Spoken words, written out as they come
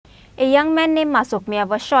A young man named Masuk Mia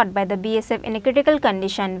was shot by the BSF in a critical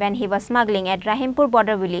condition when he was smuggling at Rahimpur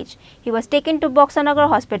Border Village. He was taken to Boxanagar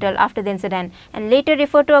Hospital after the incident and later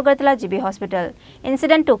referred to Agartala GB Hospital.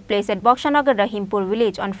 Incident took place at Boxanagar Rahimpur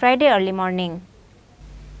Village on Friday early morning.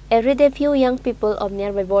 Every day, few young people of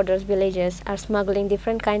nearby borders villages are smuggling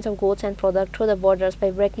different kinds of goods and products through the borders by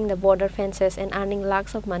breaking the border fences and earning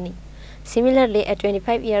lakhs of money. Similarly, a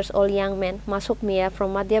 25-year-old young man, Masuk Mia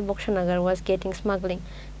from Madhya Boxanagar, was getting smuggling,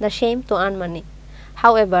 the same to earn money.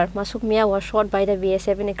 However, Masuk Mia was shot by the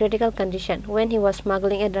BSF in a critical condition when he was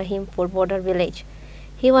smuggling at Rahimpur Border Village.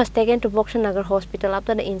 He was taken to Boxanagar Hospital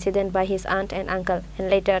after the incident by his aunt and uncle and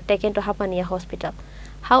later taken to Hapania Hospital.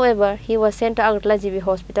 However, he was sent to Agartala GB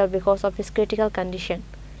Hospital because of his critical condition.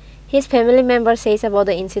 His family member says about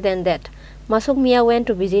the incident that Masuk Mia went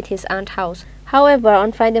to visit his aunt's house. However,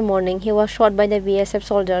 on Friday morning, he was shot by the BSF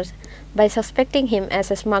soldiers by suspecting him as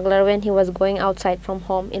a smuggler when he was going outside from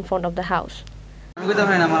home in front of the house.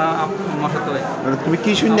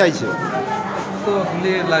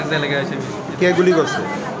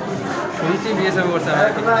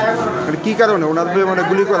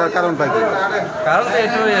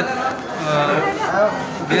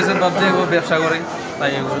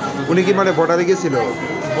 উনি কি মানে বর্ডারে গিয়েছিল?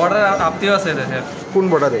 বর্ডারে আত্মীয় আছে রে। কোন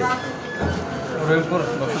বর্ডারে?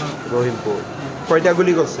 রহিমপুর। কয়টা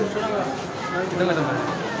গুলি করছে?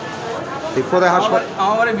 এরপরে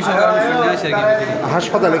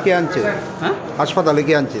হাসপাতালে কে আনছে? হ্যাঁ, হাসপাতালে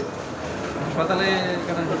কে আনছে? হাসপাতালে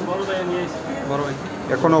বড় ভাই।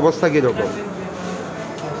 এখন অবস্থা কি রকম?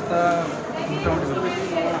 অবস্থা মোটামুটি।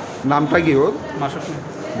 নামটা কি ওর? মাসুক মিয়া।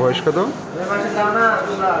 বয়স কত?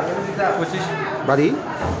 25। বাড়ি?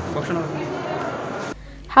 Boxanagar.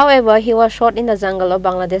 However, he was shot in the jungle of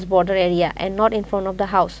Bangladesh border area and not in front of the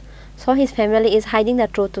house. So his family is hiding the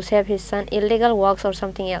truth to save his son illegal works or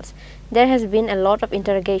something else. There has been a lot of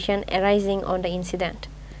interrogation arising on the incident.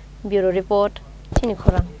 Bureau Report,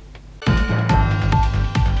 Chinikhorang.